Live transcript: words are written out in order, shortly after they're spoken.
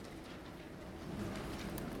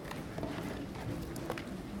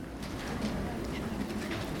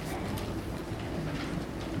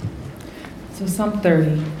So Psalm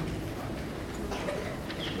 30.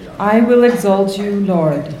 I will exalt you,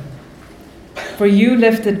 Lord, for you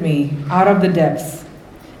lifted me out of the depths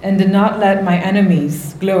and did not let my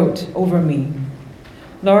enemies gloat over me.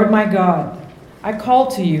 Lord my God, I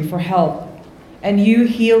called to you for help, and you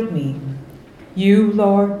healed me. You,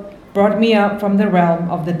 Lord, brought me up from the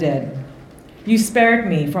realm of the dead. You spared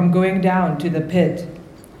me from going down to the pit.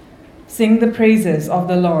 Sing the praises of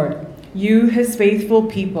the Lord, you his faithful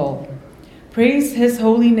people. Praise his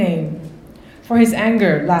holy name, for his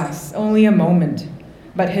anger lasts only a moment,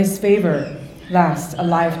 but his favor lasts a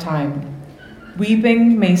lifetime.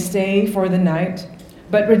 Weeping may stay for the night,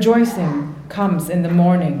 but rejoicing comes in the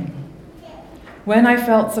morning. When I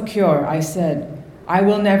felt secure, I said, I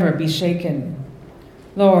will never be shaken.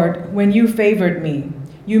 Lord, when you favored me,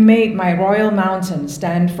 you made my royal mountain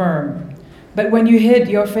stand firm. But when you hid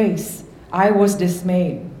your face, I was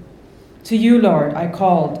dismayed. To you, Lord, I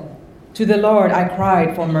called. To the Lord I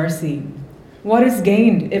cried for mercy. What is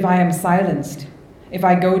gained if I am silenced? If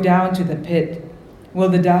I go down to the pit, will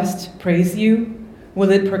the dust praise you?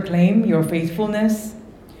 Will it proclaim your faithfulness?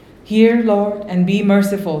 Hear, Lord, and be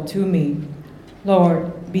merciful to me.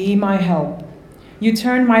 Lord, be my help. You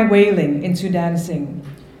turned my wailing into dancing.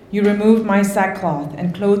 You removed my sackcloth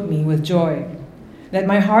and clothed me with joy, that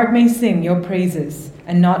my heart may sing your praises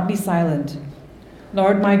and not be silent.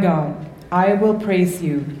 Lord my God, I will praise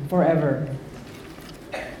you forever.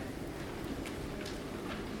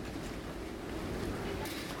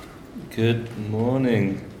 Good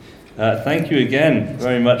morning. Thank you again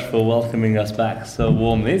very much for welcoming us back so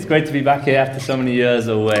warmly. It's great to be back here after so many years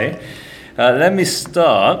away. Let me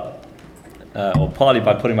start, partly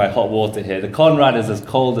by putting my hot water here. The Conrad is as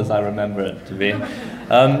cold as I remember it to be.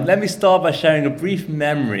 Let me start by sharing a brief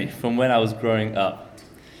memory from when I was growing up.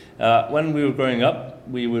 When we were growing up,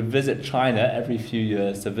 we would visit China every few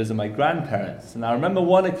years to visit my grandparents. And I remember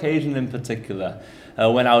one occasion in particular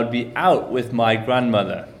when I would be out with my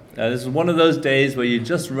grandmother. This is one of those days where you're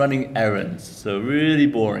just running errands, so really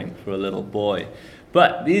boring for a little boy.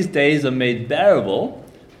 But these days are made bearable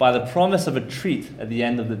by the promise of a treat at the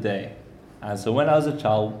end of the day. And so when I was a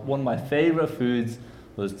child, one of my favorite foods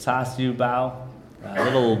was char siu bao,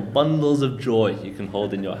 little bundles of joy you can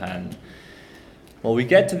hold in your hand. Well, we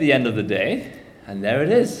get to the end of the day, and there it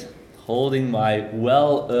is, holding my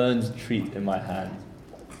well-earned treat in my hand.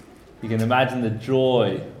 You can imagine the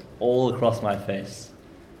joy all across my face.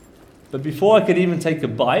 But before I could even take a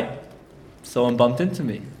bite, someone bumped into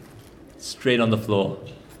me, straight on the floor.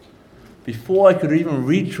 Before I could even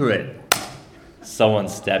reach for it, someone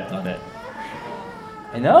stepped on it.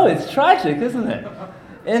 I know, it's tragic, isn't it?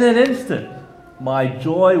 In an instant, my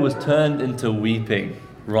joy was turned into weeping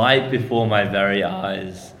right before my very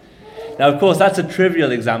eyes. Now, of course, that's a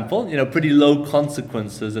trivial example, pretty low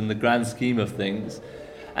consequences in the grand scheme of things.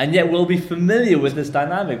 And yet we'll be familiar with this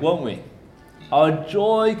dynamic, won't we? Our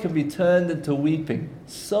joy can be turned into weeping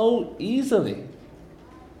so easily.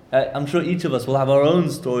 I'm sure each of us will have our own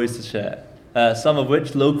stories to share, some of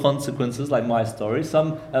which low consequences, like my story,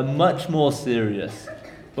 some are much more serious.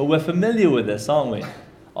 But we're familiar with this, aren't we?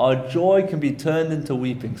 Our joy can be turned into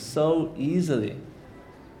weeping so easily.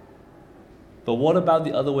 But what about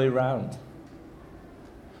the other way around?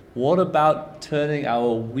 What about turning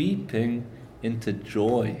our weeping into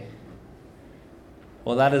joy?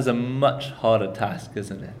 Well, that is a much harder task,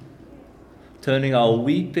 isn't it? Turning our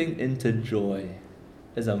weeping into joy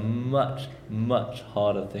is a much, much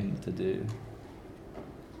harder thing to do.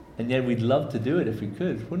 And yet we'd love to do it if we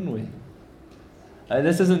could, wouldn't we?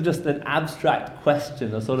 This isn't just an abstract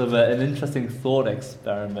question or sort of an interesting thought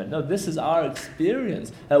experiment. No, this is our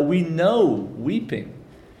experience. We know weeping.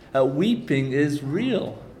 Weeping is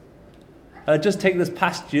real. Just take this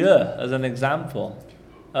past year as an example.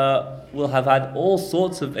 We'll have had all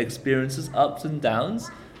sorts of experiences, ups and downs,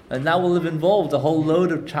 and that will have involved a whole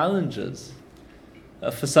load of challenges.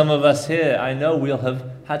 For some of us here, I know we'll have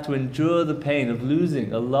had to endure the pain of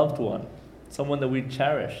losing a loved one, someone that we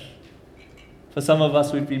cherish. For some of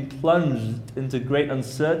us, we've been plunged into great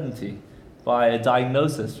uncertainty by a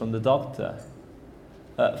diagnosis from the doctor.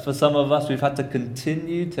 For some of us, we've had to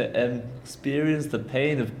continue to experience the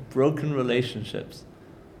pain of broken relationships.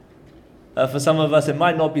 For some of us, it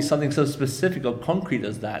might not be something so specific or concrete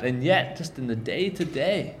as that, and yet, just in the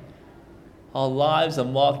day-to-day, our lives are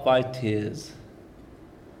marked by tears.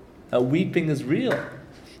 Weeping is real.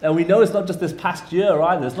 And we know it's not just this past year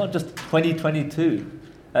either. It's not just 2022.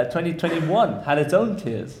 2021 had its own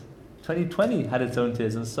tears. 2020 had its own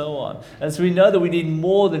tears, and so on. And so we know that we need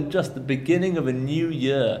more than just the beginning of a new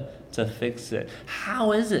year to fix it.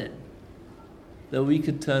 How is it that we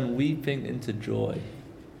could turn weeping into joy?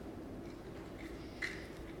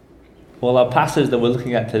 Well, our passage that we're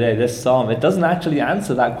looking at today, this psalm, it doesn't actually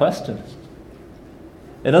answer that question.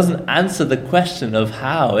 It doesn't answer the question of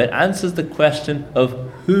how. It answers the question of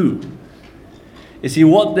who. You see,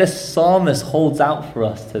 what this psalmist holds out for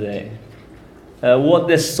us today, what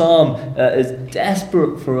this psalm is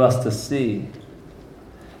desperate for us to see,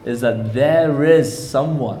 is that there is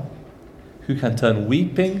someone who can turn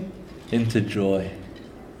weeping into joy.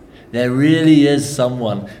 There really is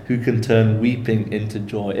someone who can turn weeping into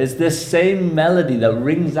joy. It's this same melody that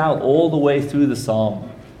rings out all the way through the psalm.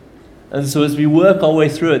 And so as we work our way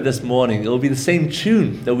through it this morning, it'll be the same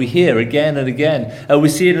tune that we hear again and again. We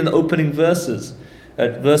see it in the opening verses,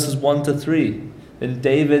 at verses 1 to 3, in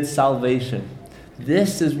David's salvation.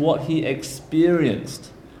 This is what he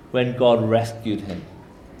experienced when God rescued him.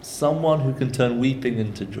 Someone who can turn weeping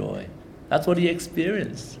into joy. That's what he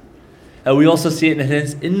experienced. We also see it in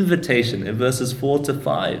his invitation in verses 4 to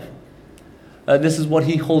 5. This is what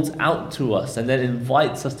he holds out to us and then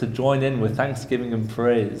invites us to join in with thanksgiving and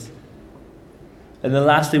praise. And then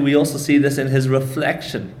lastly, we also see this in his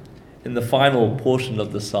reflection in the final portion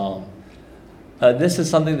of the psalm. This is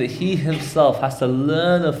something that he himself has to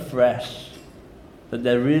learn afresh, that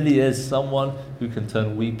there really is someone who can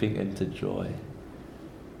turn weeping into joy.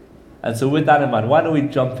 And so with that in mind, why don't we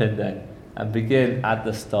jump in then and begin at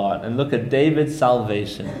the start and look at David's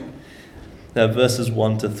salvation, verses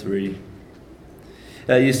 1 to 3.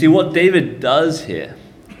 You see, what David does here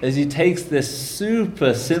is he takes this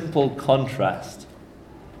super simple contrast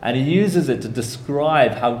and he uses it to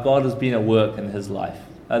describe how God has been at work in his life.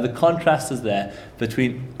 The contrast is there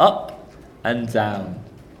between up and down,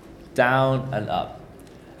 down and up.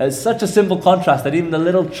 It's such a simple contrast that even a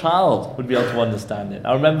little child would be able to understand it.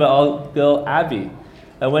 I remember our girl Abby,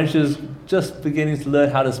 and when she was just beginning to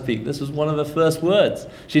learn how to speak, this was one of her first words.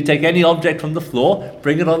 She'd take any object from the floor,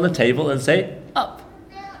 bring it on the table and say, up.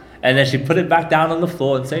 And then she'd put it back down on the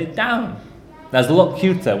floor and say, down. That's a lot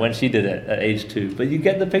cuter when she did it at age 2, but you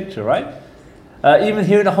get the picture, right? Even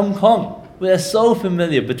here in Hong Kong, we're so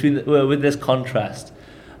familiar with this contrast.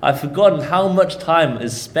 I've forgotten how much time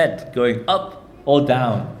is spent going up or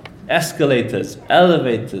down. Escalators,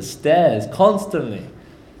 elevators, stairs, constantly.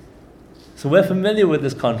 So we're familiar with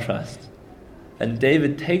this contrast. And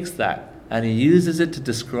David takes that and he uses it to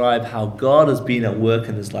describe how God has been at work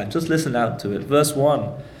in his life. Just listen out to it. Verse 1.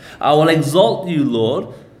 I will exalt you, Lord,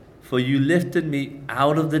 for you lifted me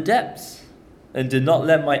out of the depths and did not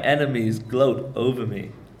let my enemies gloat over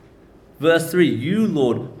me. Verse 3. You,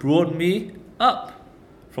 Lord, brought me up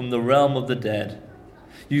from the realm of the dead.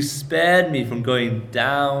 You spared me from going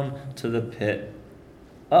down to the pit.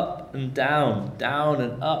 Up and down, down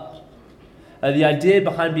and up. The idea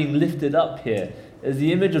behind being lifted up here is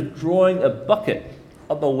the image of drawing a bucket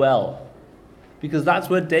up a well. Because that's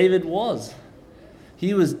where David was.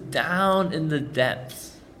 He was down in the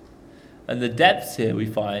depths. And the depths here, we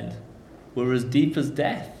find, were as deep as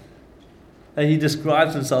death. And he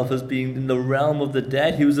describes himself as being in the realm of the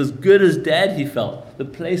dead. He was as good as dead, he felt. The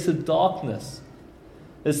place of darkness.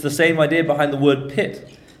 It's the same idea behind the word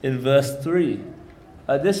pit in verse 3.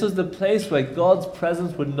 This was the place where God's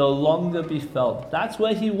presence would no longer be felt. That's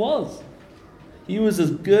where he was. He was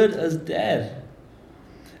as good as dead.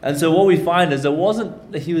 And so what we find is it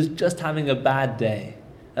wasn't that he was just having a bad day,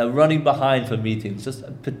 running behind for meetings, just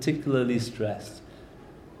particularly stressed.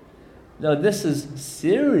 No, this is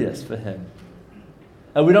serious for him.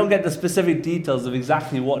 And we don't get the specific details of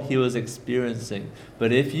exactly what he was experiencing.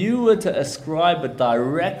 But if you were to ascribe a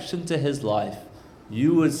direction to his life,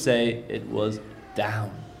 you would say it was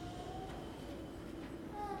down.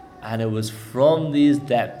 And it was from these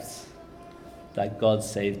depths that God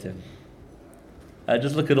saved him.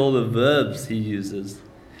 Just look at all the verbs he uses.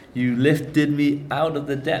 You lifted me out of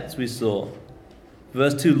the depths, we saw.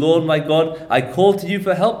 Verse 2, Lord my God, I called to you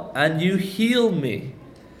for help and you healed me.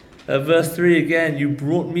 Verse 3 again, you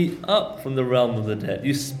brought me up from the realm of the dead.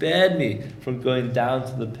 You spared me from going down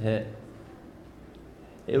to the pit.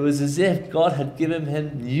 It was as if God had given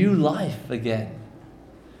him new life again.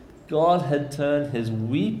 God had turned his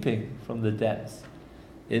weeping from the depths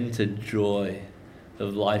into joy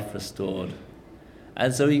of life restored.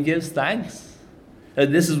 And so he gives thanks.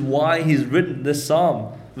 And this is why he's written this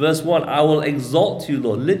psalm. Verse 1, I will exalt you,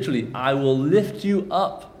 Lord. Literally, I will lift you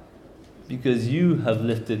up because you have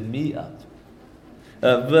lifted me up.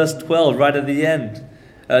 Verse 12, right at the end,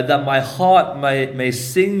 that my heart may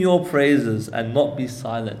sing your praises and not be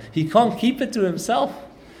silent. He can't keep it to himself.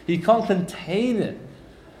 He can't contain it.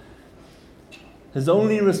 His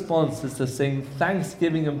only response is to sing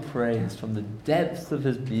thanksgiving and praise from the depths of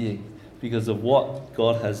his being because of what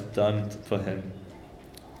God has done for him.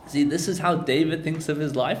 See, this is how David thinks of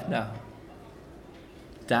his life now.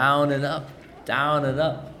 down and up, down and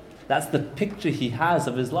up. That's the picture he has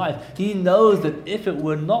of his life. He knows that if it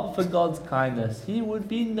were not for God's kindness, he would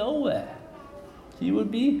be nowhere. He would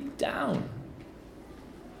be down.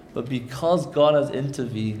 But because God has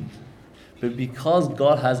intervened, but because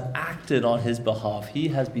God has acted on his behalf, he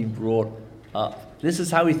has been brought up. This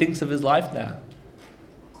is how he thinks of his life now.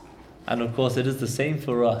 And of course, it is the same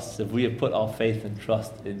for us if we have put our faith and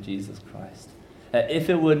trust in Jesus Christ. If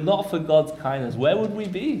it were not for God's kindness, where would we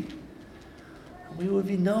be? We would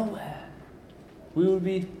be nowhere. We would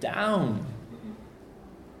be down.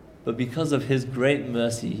 But because of his great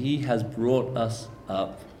mercy, he has brought us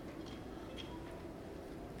up.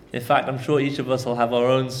 In fact, I'm sure each of us will have our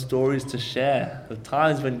own stories to share of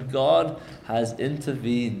times when God has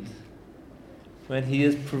intervened, when he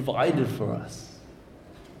has provided for us,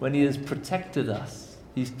 when he has protected us,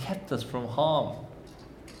 he's kept us from harm.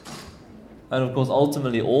 And of course,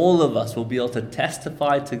 ultimately, all of us will be able to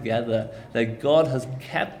testify together that God has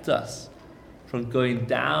kept us from going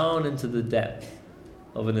down into the depth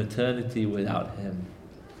of an eternity without him.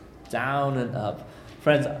 Down and up.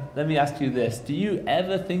 Friends, let me ask you this. Do you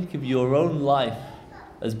ever think of your own life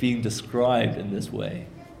as being described in this way?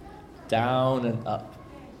 Down and up.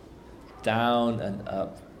 Down and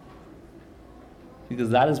up.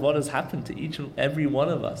 Because that is what has happened to each and every one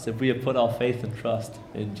of us if we have put our faith and trust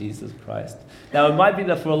in Jesus Christ. Now, it might be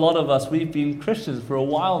that for a lot of us, we've been Christians for a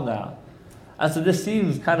while now. And so this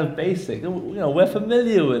seems kind of basic. We're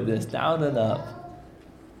familiar with this, down and up.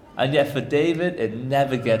 And yet for David, it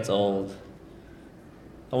never gets old.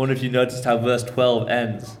 I wonder if you noticed how verse 12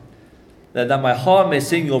 ends. That my heart may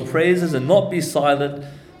sing your praises and not be silent.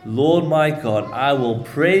 Lord my God, I will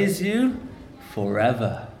praise you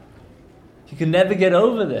forever. You can never get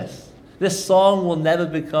over this. This song will never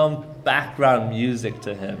become background music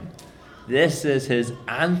to him. This is his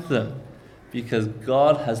anthem because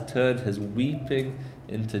God has turned his weeping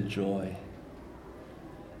into joy.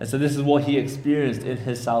 And so this is what he experienced in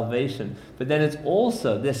his salvation. But then it's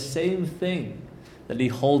also this same thing that he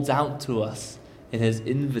holds out to us in his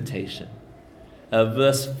invitation.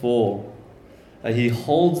 Verse 4, he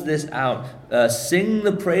holds this out. Sing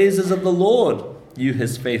the praises of the Lord, you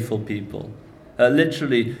his faithful people.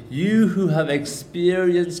 Literally, you who have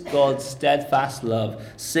experienced God's steadfast love,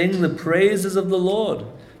 sing the praises of the Lord.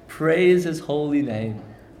 Praise his holy name.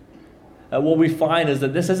 What we find is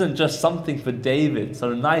that this isn't just something for David,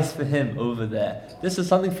 sort of nice for him over there. This is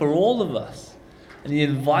something for all of us. And he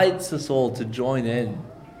invites us all to join in.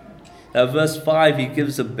 Verse 5, he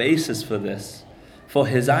gives a basis for this. For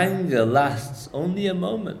his anger lasts only a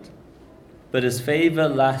moment, but his favor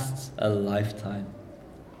lasts a lifetime.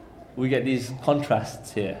 We get these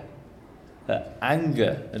contrasts here.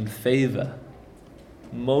 Anger and favor,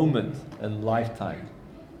 moment and lifetime.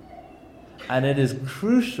 And it is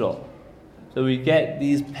crucial that we get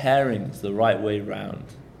these pairings the right way round.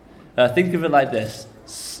 Think of it like this.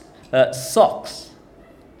 Socks.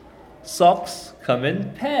 Socks come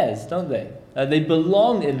in pairs, don't they? They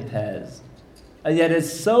belong in pairs. And yet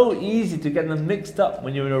it's so easy to get them mixed up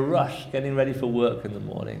when you're in a rush getting ready for work in the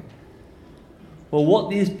morning. Well, what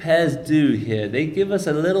these pairs do here, they give us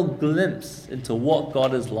a little glimpse into what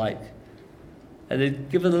God is like. And they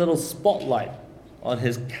give us a little spotlight on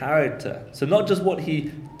his character. So not just what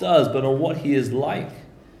he does, but on what he is like.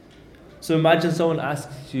 So imagine someone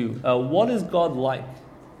asks you, what is God like?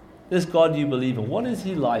 This God you believe in, what is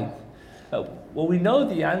he like? Well, we know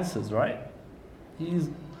the answers, right? He's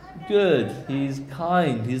good, he's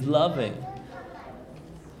kind, he's loving.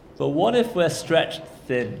 But what if we're stretched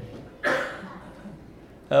thin?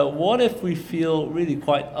 What if we feel really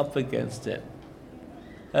quite up against it?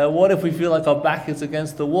 What if we feel like our back is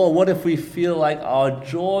against the wall? What if we feel like our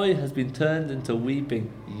joy has been turned into weeping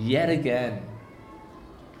yet again?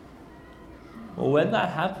 Well, when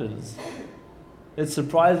that happens, it's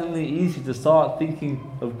surprisingly easy to start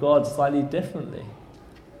thinking of God slightly differently.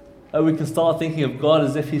 We can start thinking of God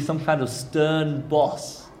as if he's some kind of stern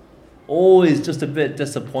boss, always just a bit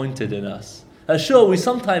disappointed in us. Sure, we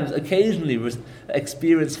sometimes, occasionally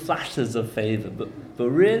experience flashes of favor, but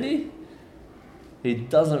really, he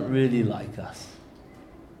doesn't really like us.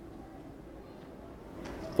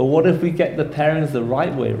 But what if we get the pairings the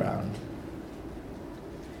right way round?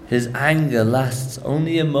 His anger lasts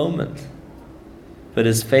only a moment, but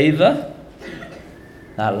his favor,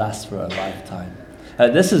 that lasts for a lifetime.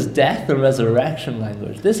 This is death and resurrection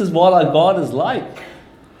language. This is what our God is like.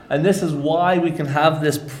 And this is why we can have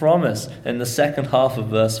this promise in the second half of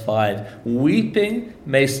verse 5. Weeping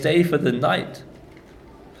may stay for the night,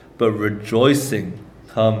 but rejoicing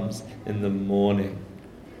comes in the morning.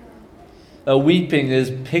 Weeping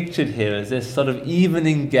is pictured here as this sort of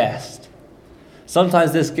evening guest.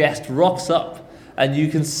 Sometimes this guest rocks up and you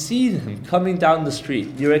can see him coming down the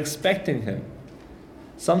street. You're expecting him.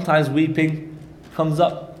 Sometimes weeping comes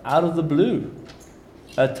up out of the blue,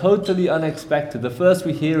 totally unexpected. The first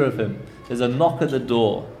we hear of him is a knock at the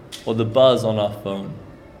door or the buzz on our phone.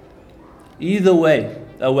 Either way,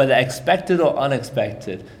 whether expected or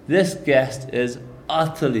unexpected, this guest is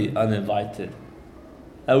utterly uninvited.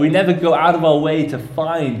 We never go out of our way to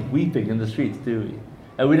find weeping in the streets, do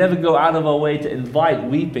we? We never go out of our way to invite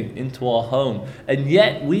weeping into our home. And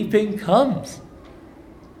yet weeping comes.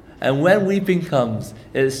 And when weeping comes,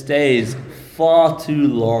 it stays far too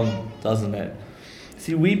long, doesn't it?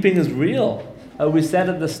 See, weeping is real. We said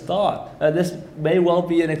at the start, this may well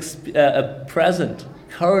be a present,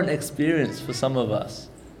 current experience for some of us.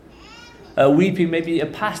 Weeping may be a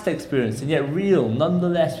past experience, and yet real.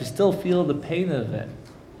 Nonetheless, we still feel the pain of it.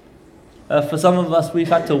 For some of us, we've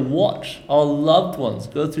had to watch our loved ones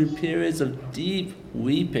go through periods of deep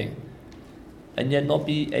weeping and yet not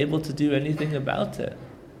be able to do anything about it.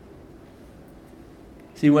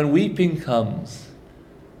 See, when weeping comes,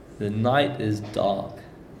 the night is dark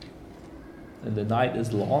and the night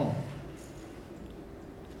is long.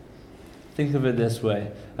 Think of it this way.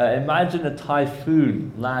 Imagine a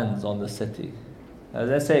typhoon lands on the city.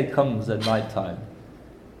 Let's say it comes at nighttime.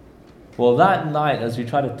 Well, that night, as we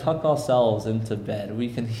try to tuck ourselves into bed, we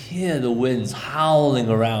can hear the winds howling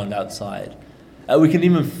around outside. We can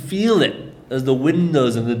even feel it as the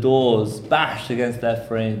windows and the doors bash against their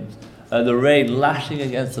frames. The rain lashing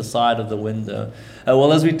against the side of the window.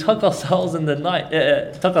 Well, as we tuck ourselves in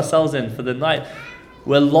for the night,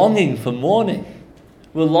 we're longing for morning.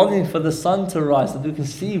 We're longing for the sun to rise so that we can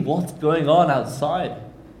see what's going on outside.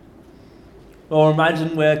 Or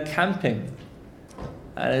imagine we're camping.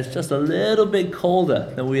 And it's just a little bit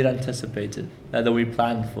colder than we had anticipated, than we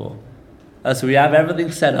planned for. So we have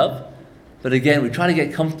everything set up, but again, we try to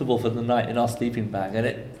get comfortable for the night in our sleeping bag,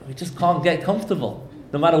 and we just can't get comfortable,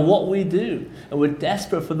 no matter what we do. And we're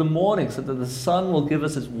desperate for the morning so that the sun will give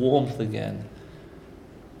us its warmth again.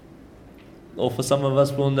 Or for some of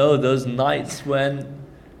us, we'll know those nights when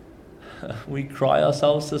we cry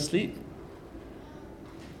ourselves to sleep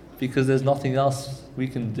because there's nothing else we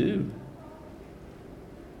can do.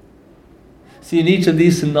 See, in each of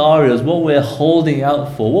these scenarios, what we're holding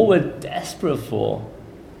out for, what we're desperate for,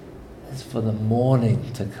 is for the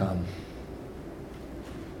morning to come.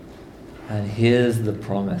 And here's the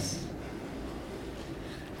promise.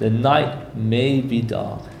 The night may be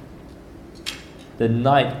dark. The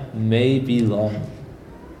night may be long.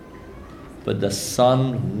 But the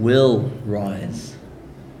sun will rise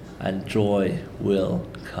and joy will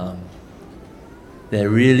come. There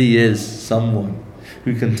really is someone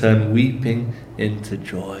who can turn weeping into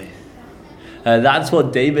joy. That's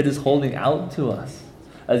what David is holding out to us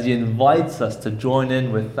as he invites us to join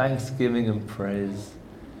in with thanksgiving and praise.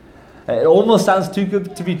 It almost sounds too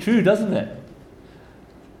good to be true, doesn't it?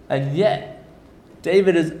 And yet,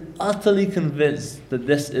 David is utterly convinced that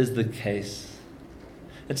this is the case.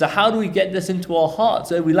 And so how do we get this into our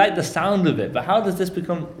hearts? We like the sound of it, but how does this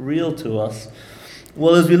become real to us?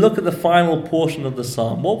 Well, as we look at the final portion of the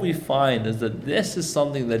psalm, what we find is that this is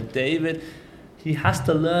something that David, he has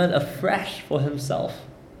to learn afresh for himself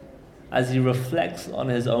as he reflects on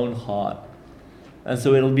his own heart. And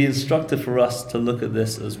so it'll be instructive for us to look at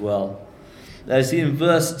this as well. Now, you see in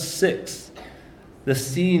verse 6, the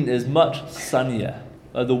scene is much sunnier.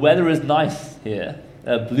 The weather is nice here.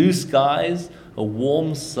 Blue skies, a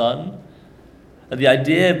warm sun. The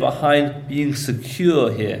idea behind being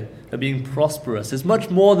secure here, being prosperous, is much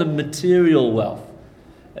more than material wealth.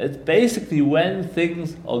 It's basically when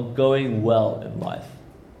things are going well in life.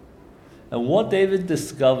 And what David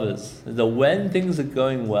discovers is that when things are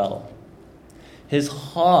going well, his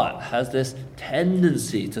heart has this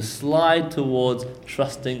tendency to slide towards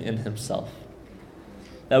trusting in himself.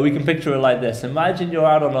 Now we can picture it like this. Imagine you're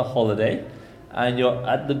out on a holiday and you're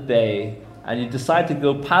at the bay and you decide to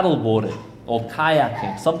go paddleboarding or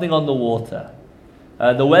kayaking, something on the water.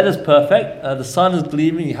 The weather's perfect, the sun is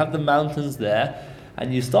gleaming, you have the mountains there,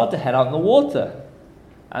 and you start to head out in the water.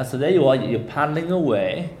 And so there you are, you're paddling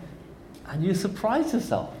away, and you surprise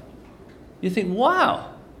yourself. You think,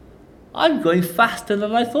 wow, I'm going faster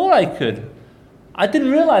than I thought I could. I didn't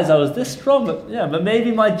realize I was this strong, but maybe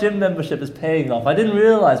my gym membership is paying off. I didn't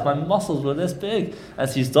realize my muscles were this big. And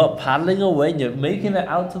so you start paddling away, and you're making it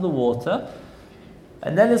out to the water,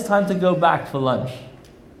 and then it's time to go back for lunch.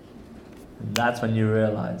 And that's when you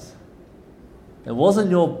realize it wasn't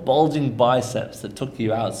your bulging biceps that took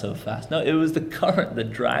you out so fast. No, it was the current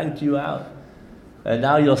that dragged you out. And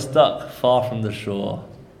now you're stuck far from the shore.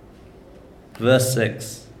 Verse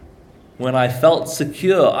 6. When I felt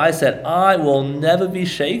secure, I said, I will never be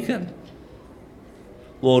shaken.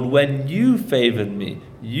 Lord, when you favored me,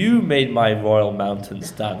 you made my royal mountain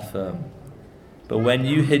stand firm. But when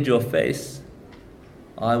you hid your face,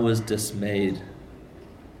 I was dismayed.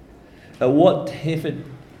 What David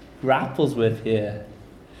grapples with here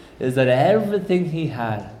is that everything he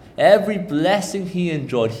had, every blessing he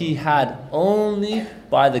enjoyed, he had only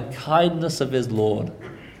by the kindness of his Lord,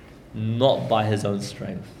 not by his own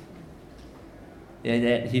strength. And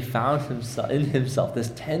yet he found in himself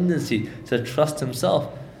this tendency to trust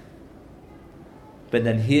himself. But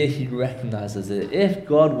then here he recognizes that if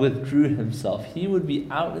God withdrew himself, he would be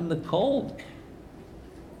out in the cold.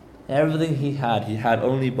 Everything he had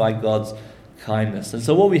only by God's kindness. And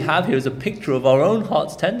so what we have here is a picture of our own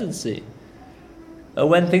heart's tendency.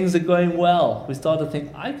 When things are going well, we start to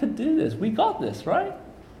think, I could do this. We got this, right?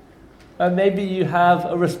 And maybe you have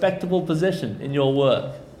a respectable position in your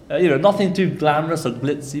work. Nothing too glamorous or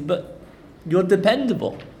glitzy, but you're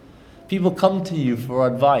dependable. People come to you for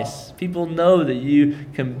advice. People know that you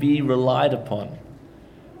can be relied upon.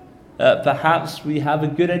 Perhaps we have a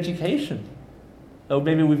good education. Or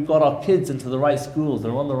maybe we've got our kids into the right schools.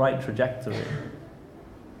 They're on the right trajectory.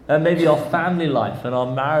 And maybe our family life and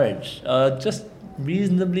our marriage are just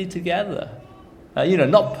reasonably together.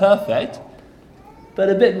 Not perfect, but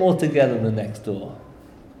a bit more together than next door.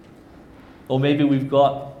 Or maybe we've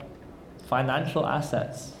got financial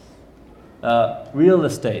assets, real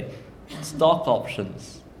estate, stock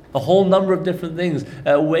options, a whole number of different things,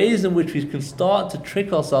 ways in which we can start to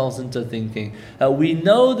trick ourselves into thinking, we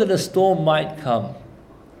know that a storm might come,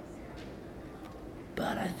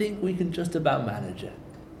 but I think we can just about manage it.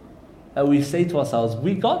 We say to ourselves,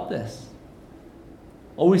 we got this.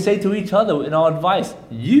 Or we say to each other in our advice,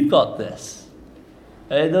 you got this.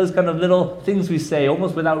 Those kind of little things we say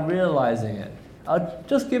almost without realizing it.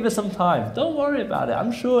 Just give us some time. Don't worry about it.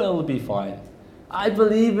 I'm sure it'll be fine. I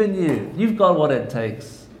believe in you. You've got what it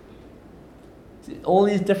takes. All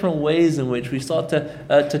these different ways in which we start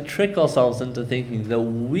to trick ourselves into thinking that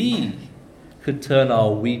we could turn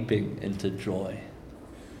our weeping into joy.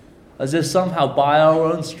 As if somehow by our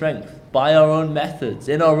own strength, by our own methods,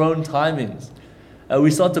 in our own timings, we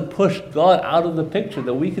start to push God out of the picture,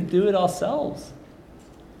 that we could do it ourselves.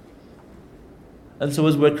 And so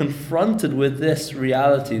as we're confronted with this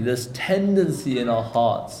reality, this tendency in our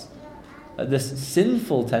hearts, this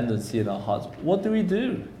sinful tendency in our hearts, what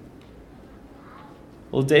do?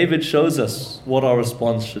 Well, David shows us what our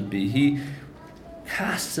response should be. He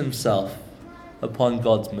casts himself upon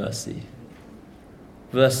God's mercy.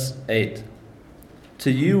 Verse 8,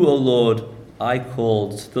 to you, O Lord, I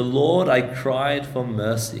called. To the Lord I cried for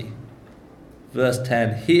mercy. Verse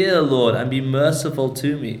 10, hear, Lord, and be merciful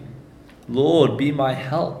to me. Lord, be my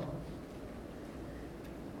help.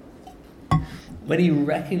 When he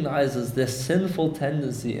recognizes this sinful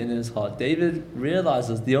tendency in his heart, David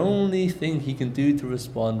realizes the only thing he can do to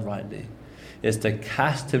respond rightly is to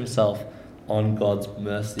cast himself on God's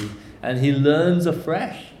mercy. And he learns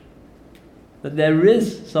afresh that there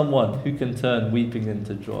is someone who can turn weeping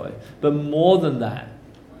into joy. But more than that,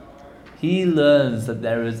 he learns that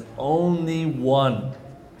there is only one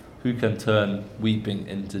who can turn weeping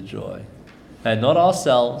into joy. And not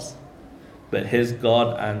ourselves, but his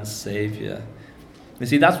God and Savior. You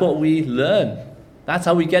see, that's what we learn. That's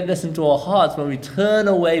how we get this into our hearts, when we turn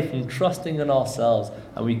away from trusting in ourselves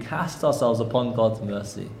and we cast ourselves upon God's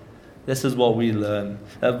mercy. This is what we learn.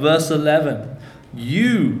 At verse 11,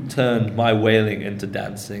 you turned my wailing into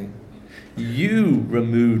dancing. You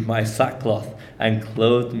removed my sackcloth and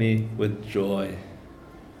clothed me with joy.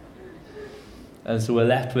 And so we're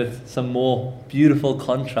left with some more beautiful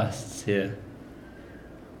contrasts here.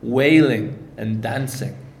 Wailing and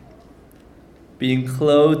dancing. Being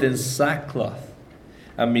clothed in sackcloth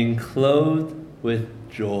and being clothed with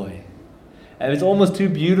joy. And it's almost too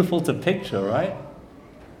beautiful to picture, right?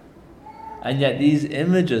 And yet these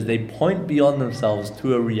images, they point beyond themselves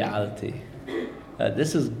to a reality.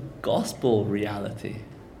 This is gospel reality.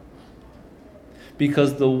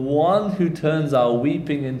 Because the one who turns our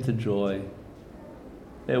weeping into joy,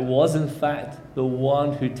 it was in fact the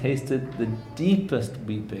one who tasted the deepest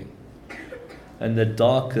weeping and the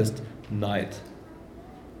darkest night.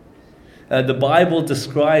 The Bible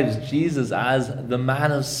describes Jesus as the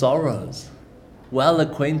man of sorrows, well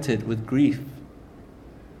acquainted with grief.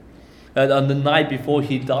 And on the night before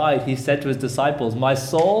he died, he said to his disciples, my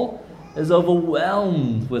soul is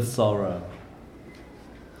overwhelmed with sorrow.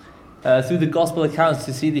 Through the gospel accounts,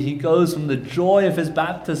 you see that he goes from the joy of his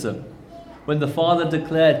baptism When the Father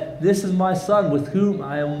declared, "This is my Son with whom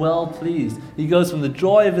I am well pleased." He goes from the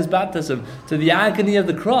joy of his baptism to the agony of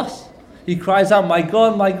the cross. He cries out, my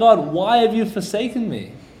God, why have you forsaken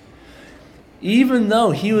me?" Even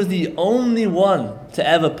though he was the only one to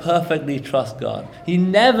ever perfectly trust God, he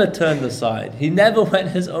never turned aside. He never went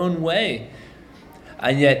his own way.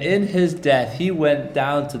 And yet in his death, he went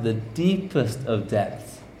down to the deepest of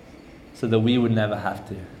depths so that we would never have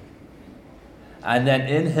to. And then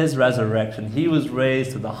in his resurrection, he was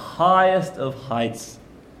raised to the highest of heights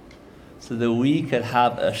so that we could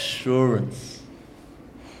have assurance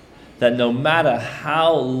that no matter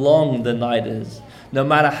how long the night is, no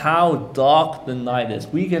matter how dark the night is,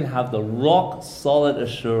 we can have the rock solid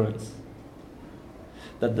assurance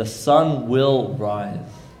that the sun will rise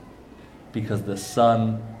because the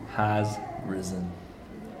sun has risen.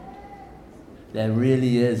 There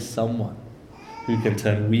really is someone who can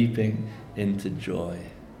turn weeping into joy.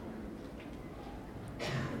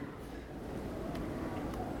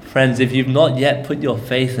 Friends, if you've not yet put your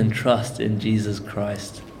faith and trust in Jesus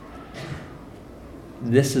Christ,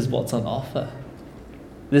 this is what's on offer.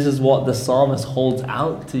 This is what the psalmist holds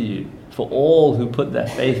out to you for all who put their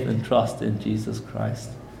faith and trust in Jesus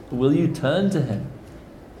Christ. Will you turn to him?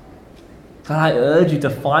 God, I urge you to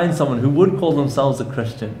find someone who would call themselves a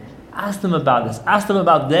Christian. Ask them about this. Ask them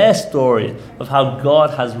about their story of how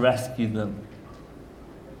God has rescued them.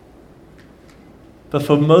 But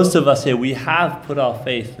for most of us here, we have put our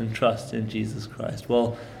faith and trust in Jesus Christ.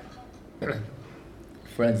 Well,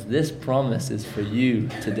 friends, this promise is for you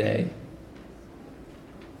today.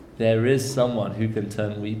 There is someone who can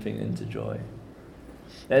turn weeping into joy.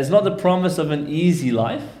 It's not the promise of an easy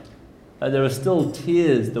life. There are still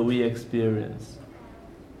tears that we experience.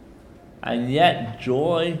 And yet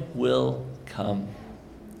joy will come.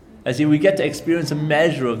 As we get to experience a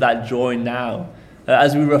measure of that joy now,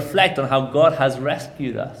 as we reflect on how God has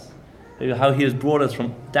rescued us, how he has brought us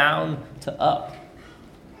from down to up.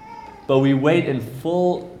 But we wait in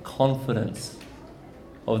full confidence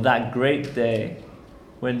of that great day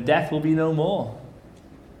when death will be no more,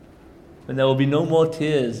 when there will be no more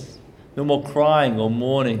tears, no more crying or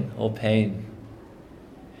mourning or pain.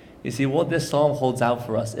 You see, what this psalm holds out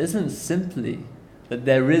for us isn't simply that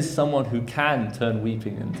there is someone who can turn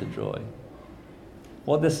weeping into joy.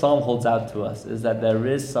 What this psalm holds out to us is that there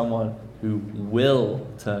is someone who will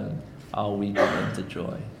turn our weeping into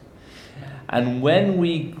joy. And when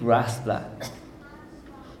we grasp that,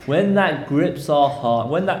 when that grips our heart,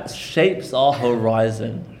 when that shapes our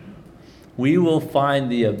horizon, we will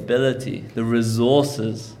find the ability, the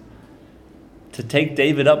resources to take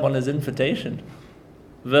David up on his invitation.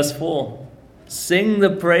 Verse 4, "Sing the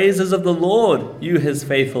praises of the Lord, you his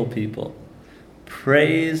faithful people.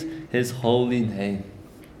 Praise his holy name."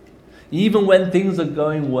 Even when things are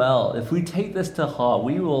going well, if we take this to heart,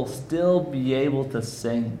 we will still be able to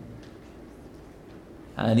sing.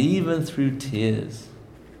 And even through tears,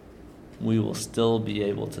 we will still be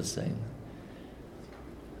able to sing.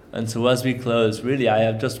 And so as we close, really, I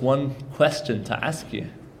have just one question to ask you.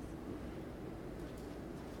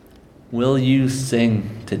 Will you sing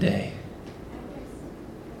today?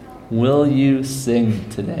 Will you sing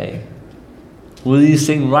today? Will you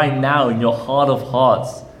sing right now in your heart of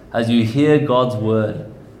hearts as you hear God's word?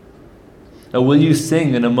 Or will you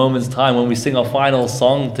sing in a moment's time when we sing our final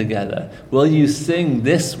song together? Will you sing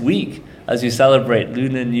this week as you celebrate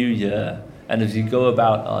Lunar New Year and as you go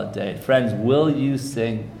about our day? Friends, will you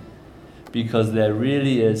sing? Because there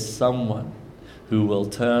really is someone who will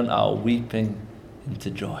turn our weeping into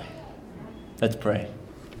joy. Let's pray.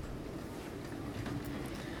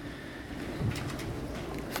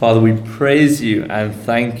 Father, we praise you and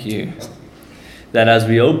thank you that as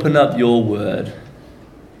we open up your word,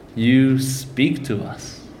 you speak to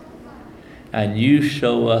us and you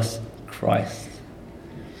show us Christ.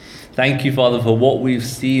 Thank you, Father, for what we've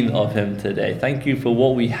seen of him today. Thank you for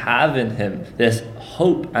what we have in him, this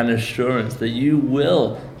hope and assurance that you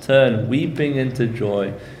will turn weeping into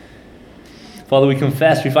joy. Father, we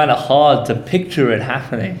confess we find it hard to picture it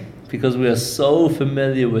happening because we are so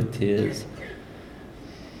familiar with tears.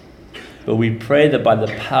 But we pray that by the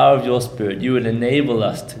power of your Spirit, you would enable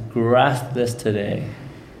us to grasp this today,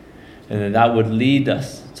 and that would lead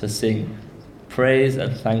us to sing praise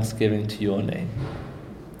and thanksgiving to your name.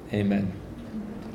 Amen.